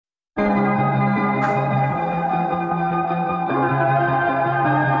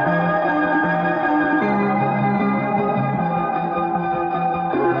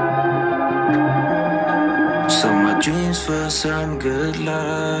some good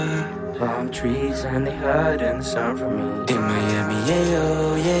luck. Palm trees and they hide in the sun for me. In Miami, yeah,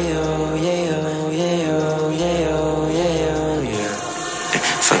 yo, yeah, yo, yeah, yo, yeah, yo, yeah, yo, yeah, yo, yeah.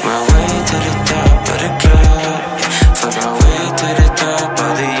 Fuck my way to the top of the club.